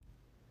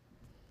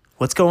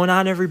What's going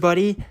on,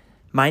 everybody?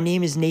 My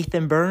name is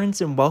Nathan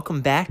Burns, and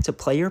welcome back to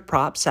Player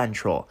Prop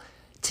Central.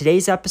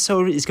 Today's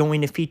episode is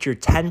going to feature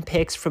 10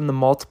 picks from the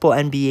multiple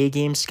NBA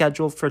games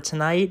scheduled for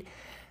tonight.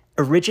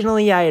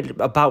 Originally, I had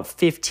about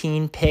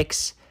 15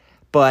 picks,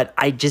 but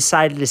I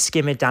decided to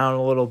skim it down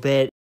a little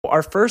bit.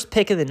 Our first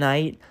pick of the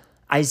night,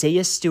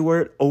 Isaiah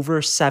Stewart over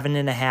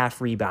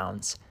 7.5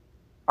 rebounds.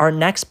 Our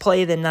next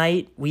play of the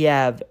night, we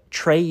have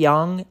Trae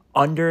Young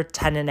under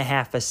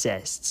 10.5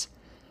 assists.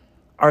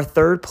 Our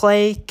third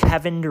play,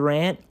 Kevin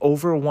Durant,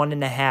 over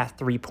 1.5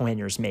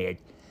 three-pointers made.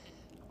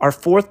 Our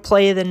fourth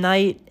play of the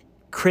night,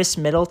 Chris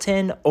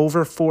Middleton,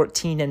 over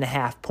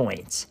 14.5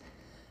 points.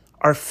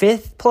 Our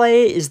fifth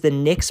play is the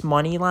Knicks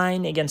money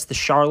line against the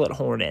Charlotte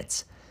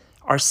Hornets.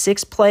 Our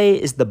sixth play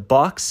is the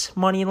Bucks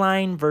money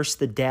line versus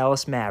the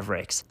Dallas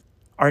Mavericks.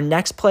 Our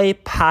next play,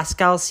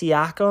 Pascal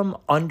Siakam,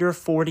 under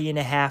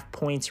 40.5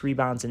 points,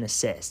 rebounds, and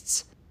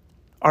assists.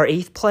 Our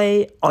eighth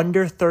play,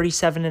 under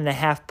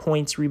 37.5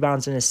 points,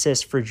 rebounds, and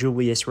assists for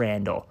Julius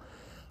Randle.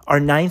 Our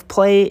ninth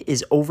play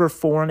is over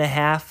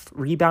 4.5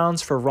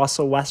 rebounds for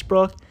Russell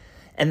Westbrook.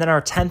 And then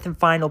our 10th and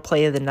final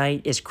play of the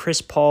night is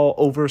Chris Paul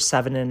over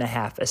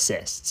 7.5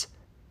 assists.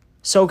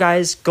 So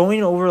guys,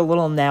 going over a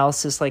little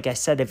analysis, like I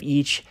said, of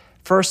each.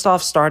 First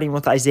off, starting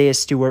with Isaiah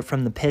Stewart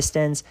from the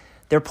Pistons.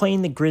 They're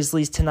playing the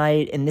Grizzlies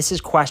tonight, and this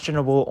is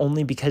questionable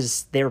only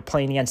because they were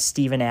playing against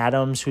Steven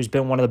Adams, who's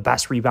been one of the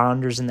best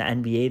rebounders in the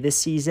NBA this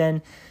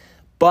season.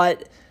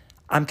 But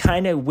I'm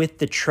kind of with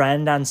the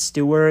trend on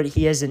Stewart.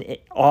 He has an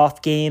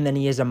off game, then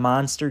he has a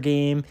monster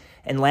game.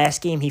 And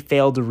last game, he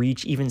failed to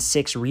reach even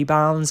 6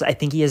 rebounds. I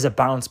think he has a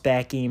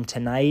bounce-back game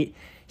tonight.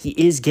 He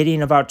is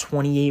getting about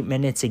 28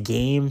 minutes a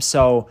game,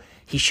 so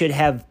he should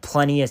have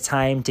plenty of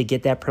time to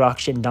get that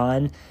production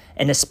done.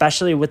 And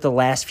especially with the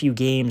last few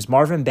games,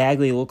 Marvin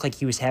Bagley looked like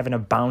he was having a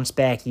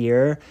bounce-back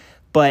year,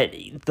 but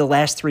the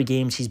last 3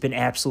 games he's been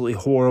absolutely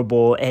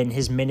horrible, and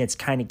his minutes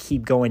kind of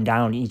keep going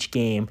down each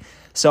game.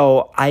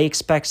 So I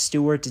expect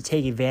Stewart to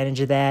take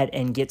advantage of that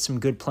and get some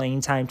good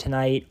playing time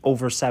tonight,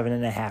 over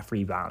 7.5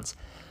 rebounds.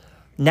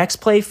 Next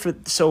play,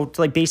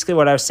 basically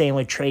what I was saying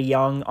with Trae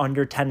Young,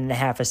 under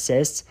 10.5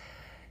 assists.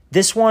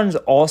 This one's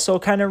also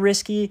kind of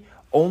risky,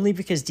 only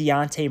because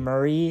Dejounte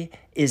Murray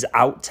is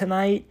out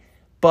tonight,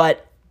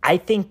 but I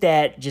think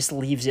that just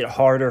leaves it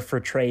harder for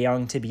Trae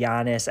Young, to be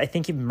honest. I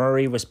think if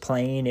Murray was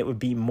playing, it would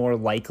be more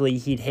likely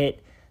he'd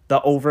hit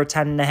the over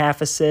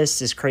 10.5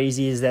 assists, as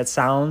crazy as that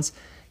sounds,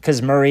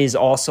 because Murray is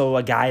also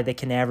a guy that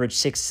can average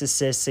 6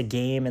 assists a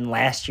game, and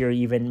last year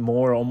even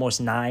more, almost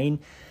 9.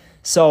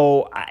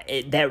 So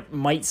that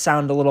might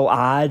sound a little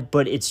odd,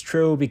 but it's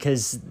true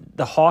because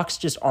the Hawks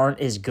just aren't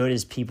as good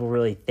as people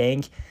really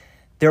think.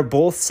 They're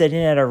both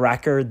sitting at a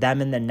record,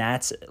 them and the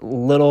Nets,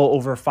 little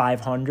over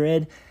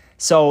 500.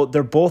 So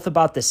they're both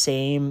about the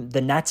same.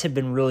 The Nets have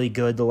been really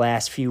good the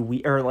last few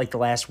weeks, or like the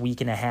last week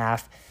and a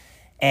half.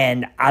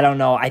 And I don't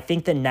know. I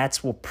think the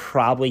Nets will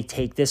probably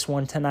take this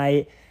one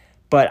tonight.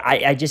 But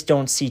I just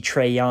don't see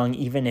Trae Young,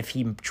 even if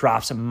he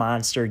drops a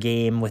monster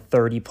game with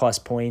 30-plus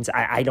points,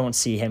 I don't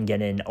see him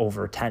getting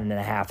over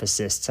 10.5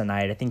 assists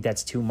tonight. I think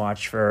that's too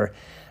much for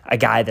a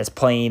guy that's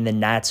playing the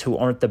Nets, who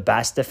aren't the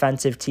best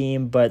defensive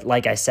team. But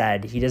like I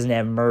said, he doesn't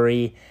have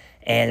Murray,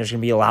 and there's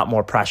going to be a lot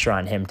more pressure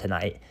on him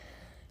tonight.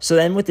 So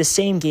then with the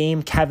same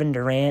game, Kevin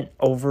Durant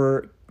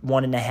over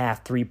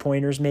 1.5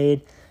 three-pointers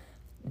made.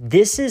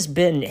 This has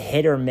been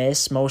hit or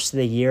miss most of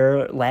the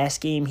year.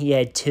 Last game he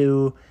had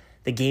 2.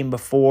 The game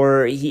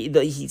before,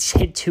 he's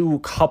hit 2 a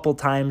couple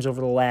times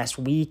over the last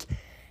week,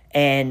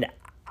 and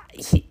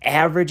he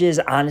averages,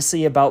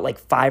 honestly, about like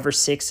 5 or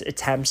 6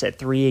 attempts at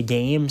 3 a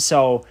game.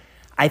 So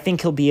I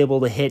think he'll be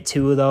able to hit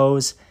 2 of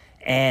those.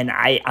 And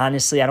I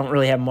don't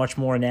really have much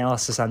more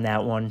analysis on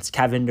that one. It's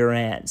Kevin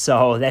Durant,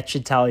 so that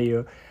should tell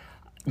you.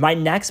 My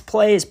next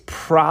play is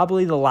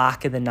probably the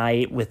lock of the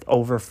night with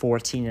over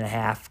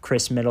 14.5,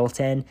 Chris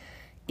Middleton.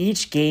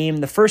 Each game,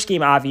 the first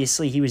game,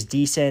 obviously, he was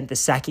decent. The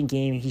second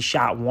game, he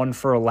shot 1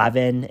 for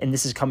 11, and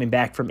this is coming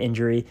back from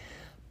injury.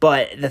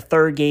 But the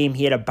third game,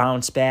 he had a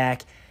bounce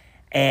back,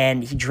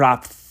 and he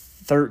dropped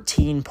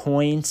 13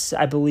 points,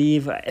 I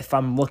believe, if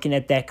I'm looking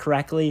at that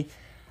correctly.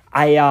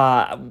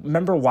 I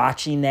remember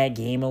watching that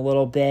game a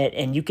little bit,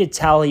 and you could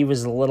tell he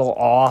was a little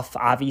off.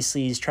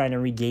 Obviously, he's trying to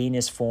regain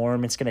his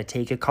form. It's going to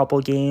take a couple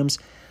games.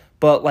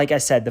 But like I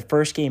said, the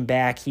first game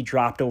back, he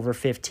dropped over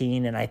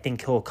 15, and I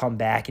think he'll come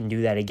back and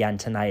do that again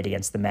tonight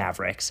against the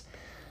Mavericks.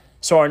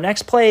 So our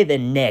next play, the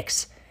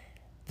Knicks.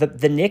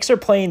 The Knicks are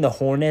playing the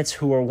Hornets,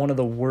 who are one of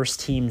the worst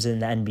teams in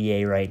the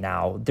NBA right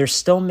now. They're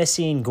still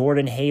missing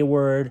Gordon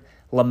Hayward,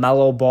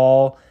 LaMelo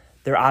Ball.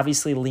 They're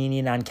obviously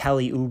leaning on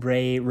Kelly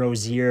Oubre,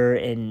 Rozier,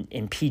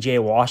 and P.J.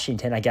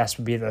 Washington, I guess,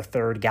 would be the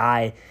third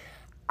guy.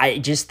 I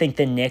just think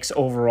the Knicks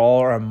overall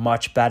are a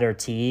much better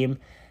team.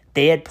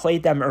 They had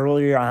played them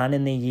earlier on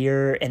in the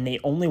year, and they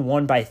only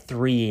won by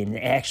 3 and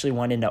actually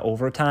went into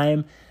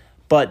overtime.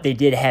 But they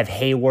did have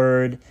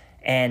Hayward,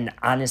 and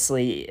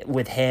honestly,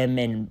 with him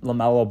and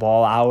LaMelo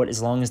Ball out,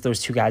 as long as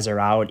those 2 guys are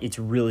out, it's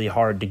really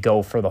hard to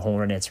go for the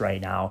Hornets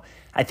right now.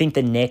 I think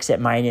the Knicks at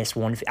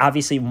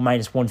obviously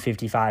minus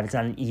 155, it's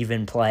not an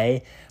even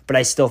play, but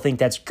I still think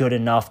that's good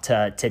enough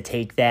to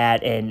take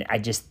that. And I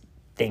just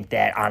think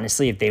that,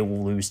 honestly, if they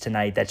will lose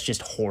tonight, that's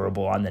just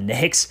horrible on the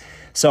Knicks.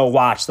 So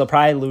watch. They'll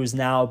probably lose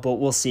now, but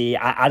we'll see.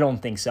 I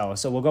don't think so.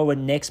 So we'll go with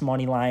Knicks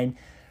money line.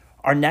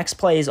 Our next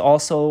play is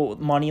also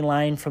money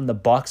line from the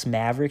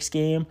Bucks-Mavericks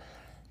game.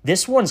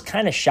 This one's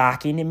kind of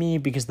shocking to me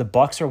because the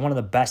Bucks are one of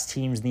the best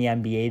teams in the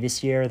NBA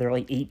this year. They're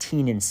like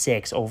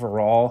 18-6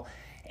 overall.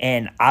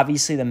 And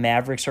obviously the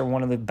Mavericks are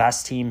one of the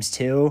best teams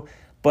too.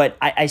 But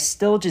I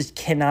still just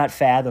cannot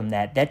fathom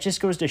that. That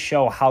just goes to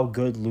show how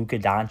good Luka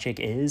Doncic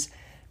is,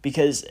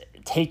 because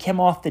take him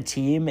off the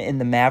team and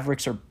the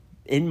Mavericks are,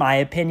 in my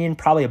opinion,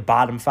 probably a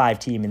bottom 5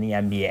 team in the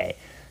NBA.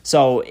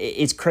 So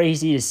it's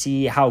crazy to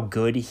see how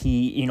good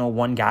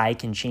one guy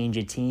can change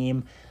a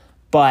team.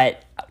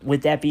 But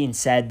with that being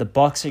said, the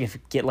Bucks are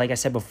get, like I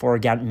said before,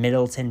 got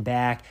Middleton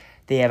back.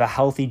 They have a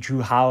healthy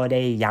Drew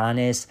Holiday,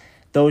 Giannis.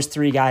 Those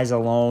 3 guys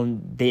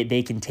alone,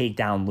 they can take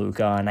down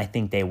Luka, and I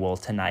think they will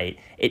tonight.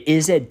 It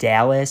is at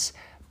Dallas,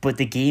 but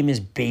the game is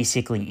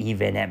basically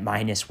even at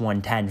minus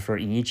 110 for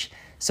each.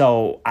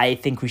 So I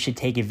think we should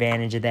take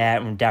advantage of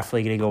that. I'm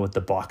definitely going to go with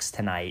the Bucks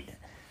tonight.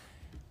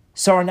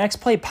 So our next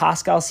play,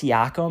 Pascal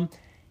Siakam,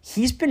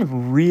 he's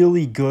been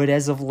really good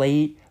as of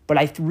late, but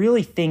I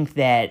really think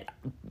that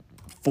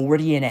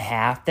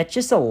 40.5, that's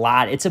just a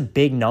lot. It's a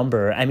big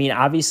number. I mean,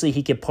 obviously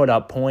he could put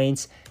up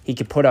points, he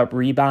could put up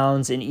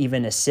rebounds and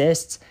even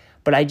assists,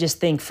 but I just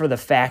think for the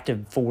fact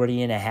of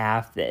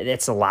 40.5,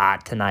 that's a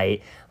lot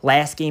tonight.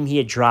 Last game he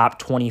had dropped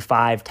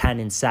 25, 10,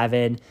 and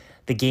 7.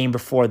 The game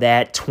before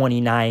that,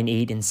 29,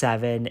 8, and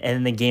 7.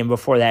 And the game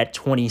before that,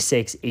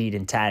 26, 8,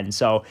 and 10.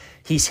 So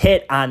he's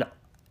hit on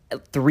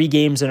 3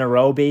 games in a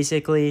row,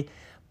 basically.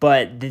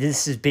 But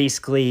this is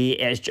basically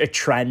a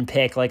trend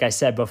pick, like I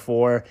said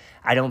before.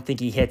 I don't think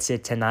he hits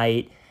it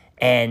tonight.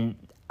 And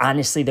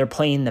honestly, they're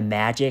playing the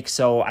Magic,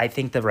 so I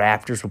think the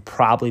Raptors will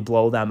probably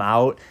blow them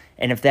out.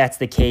 And if that's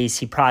the case,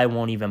 he probably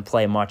won't even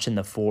play much in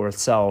the fourth.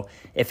 So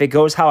if it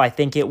goes how I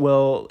think it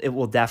will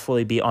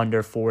definitely be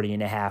under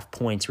 40.5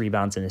 points,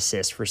 rebounds, and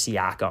assists for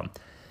Siakam.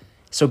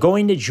 So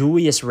going to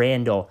Julius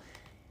Randle,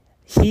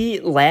 he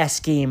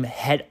last game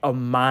had a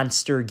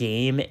monster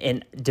game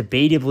and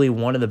debatably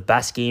one of the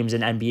best games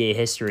in NBA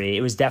history.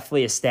 It was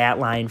definitely a stat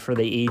line for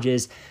the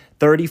ages,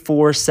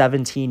 34,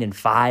 17, and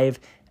 5,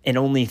 and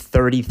only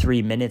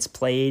 33 minutes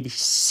played,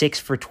 6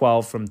 for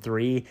 12 from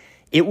 3.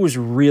 It was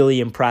really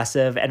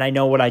impressive, and I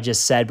know what I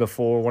just said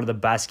before, one of the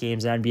best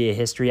games in NBA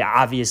history.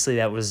 Obviously,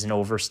 that was an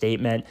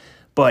overstatement,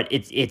 but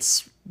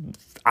it's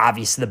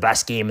obviously the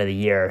best game of the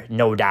year,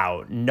 no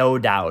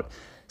doubt.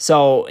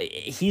 So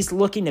he's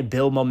looking to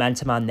build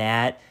momentum on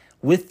that.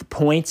 With the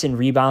points and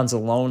rebounds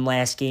alone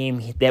last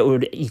game, that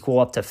would equal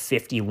up to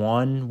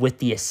 51. With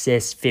the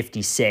assists,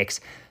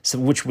 56, so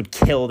which would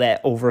kill that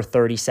over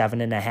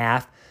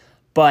 37.5.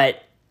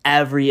 But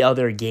every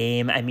other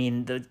game, I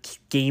mean, the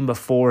game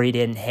before he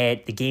didn't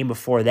hit, the game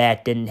before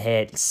that didn't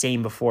hit,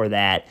 same before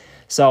that.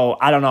 So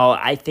I don't know.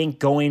 I think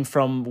going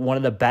from one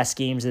of the best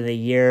games of the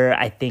year,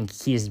 I think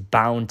he's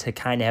bound to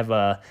kind of have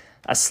a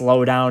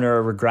slowdown or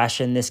a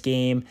regression this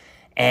game.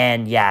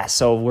 And yeah,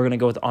 so we're going to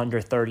go with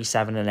under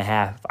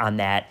 37.5 on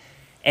that.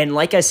 And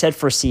like I said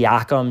for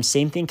Siakam,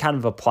 same thing kind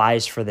of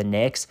applies for the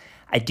Knicks.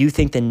 I do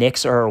think the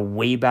Knicks are a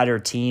way better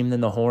team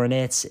than the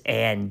Hornets,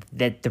 and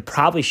that they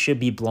probably should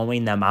be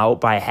blowing them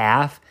out by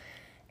half.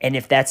 And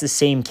if that's the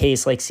same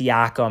case like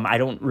Siakam, I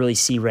don't really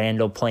see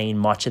Randle playing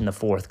much in the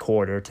fourth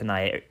quarter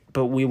tonight,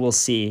 but we will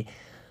see.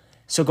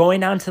 So going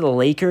down to the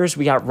Lakers,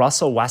 we got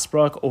Russell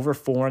Westbrook over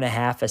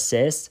 4.5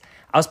 assists.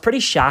 I was pretty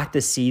shocked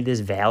to see this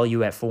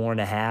value at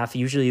 4.5.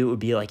 Usually it would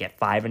be like at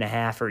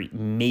 5.5 or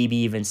maybe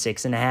even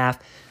 6.5.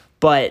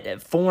 But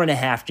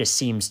 4.5 just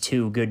seems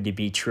too good to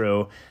be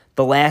true.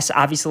 The last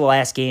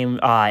game,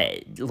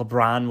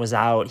 LeBron was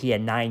out. He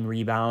had 9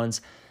 rebounds.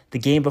 The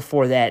game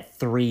before that,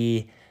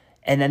 3.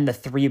 And then the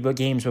 3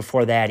 games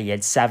before that, he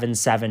had 7,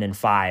 7, and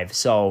 5.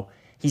 So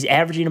he's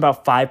averaging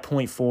about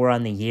 5.4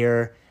 on the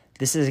year.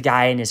 This is a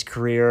guy in his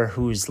career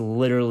who's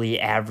literally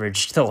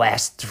averaged the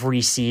last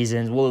 3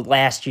 seasons. Well,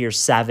 last year,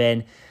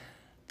 7.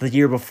 The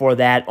year before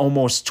that,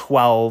 almost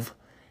 12.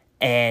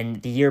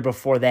 And the year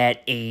before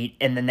that, 8.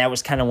 And then that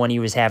was kind of when he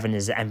was having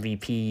his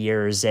MVP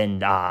years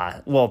and,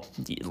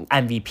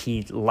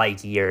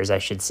 MVP-like years, I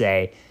should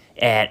say,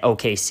 at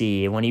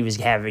OKC, when he was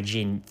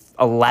averaging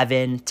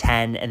 11,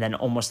 10, and then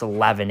almost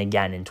 11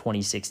 again in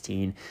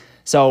 2016.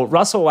 So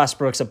Russell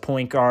Westbrook's a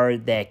point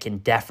guard that can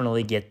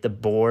definitely get the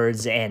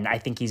boards, and I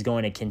think he's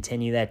going to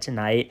continue that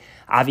tonight.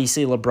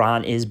 Obviously,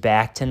 LeBron is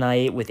back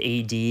tonight with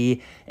AD,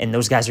 and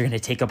those guys are going to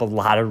take up a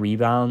lot of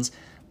rebounds.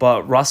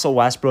 But Russell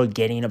Westbrook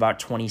getting about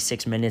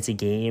 26 minutes a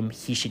game,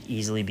 he should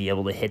easily be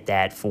able to hit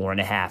that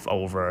 4.5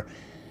 over.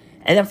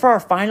 And then for our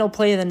final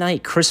play of the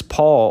night, Chris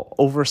Paul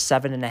over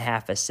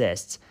 7.5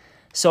 assists.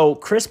 So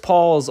Chris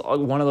Paul's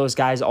one of those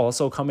guys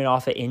also coming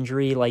off an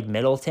injury like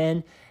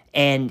Middleton,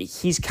 and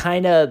he's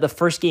kind of, the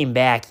first game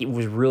back, he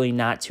was really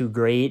not too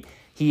great.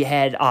 He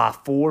had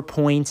 4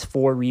 points,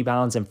 4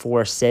 rebounds, and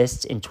 4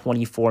 assists in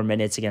 24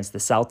 minutes against the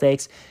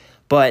Celtics.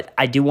 But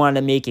I do want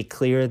to make it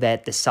clear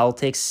that the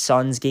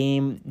Celtics-Suns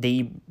game,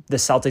 the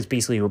Celtics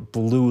basically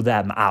blew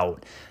them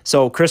out.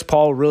 So Chris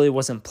Paul really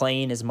wasn't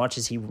playing as much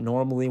as he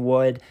normally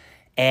would.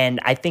 And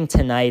I think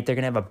tonight they're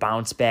going to have a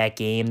bounce-back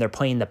game. They're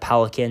playing the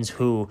Pelicans,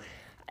 who,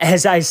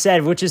 as I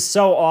said, which is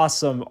so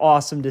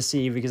awesome to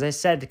see, because I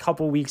said a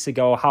couple weeks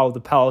ago how the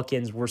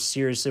Pelicans were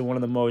seriously one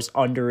of the most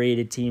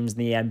underrated teams in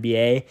the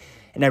NBA.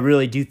 And I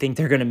really do think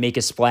they're going to make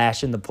a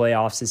splash in the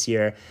playoffs this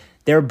year.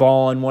 They're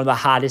balling, one of the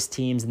hottest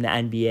teams in the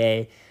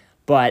NBA.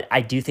 But I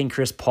do think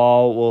Chris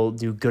Paul will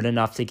do good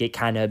enough to get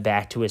kind of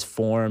back to his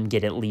form,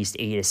 get at least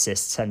 8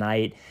 assists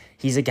tonight.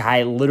 He's a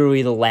guy,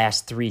 literally the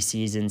last 3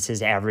 seasons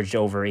has averaged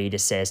over 8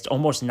 assists,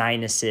 almost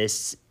 9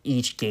 assists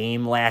each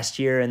game last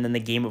year. And then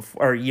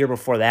year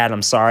before that,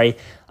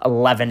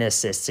 11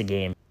 assists a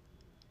game.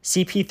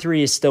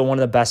 CP3 is still one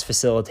of the best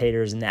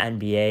facilitators in the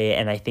NBA,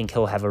 and I think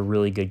he'll have a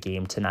really good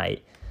game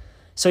tonight.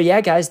 So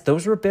yeah, guys,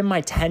 those have been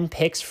my 10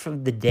 picks for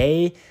the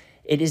day.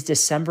 It is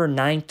December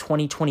 9th,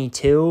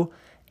 2022.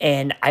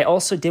 And I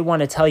also did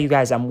want to tell you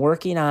guys, I'm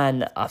working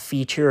on a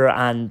feature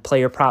on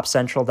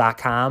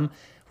playerpropcentral.com,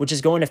 which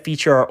is going to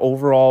feature our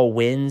overall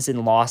wins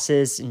and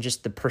losses and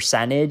just the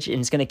percentage. And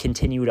it's going to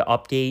continue to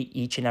update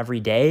each and every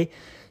day.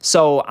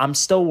 So I'm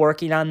still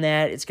working on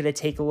that. It's going to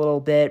take a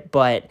little bit,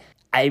 but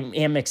I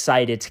am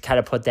excited to kind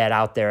of put that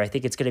out there. I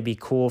think it's going to be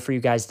cool for you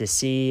guys to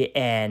see,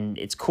 and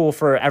it's cool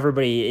for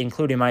everybody,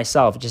 including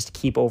myself, just to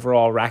keep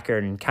overall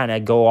record and kind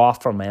of go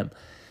off from him.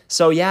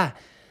 So yeah,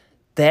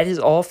 that is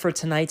all for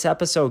tonight's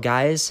episode,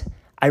 guys.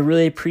 I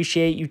really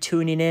appreciate you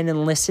tuning in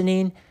and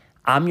listening.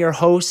 I'm your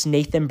host,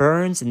 Nathan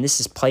Burns, and this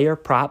is Player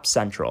Prop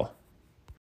Central.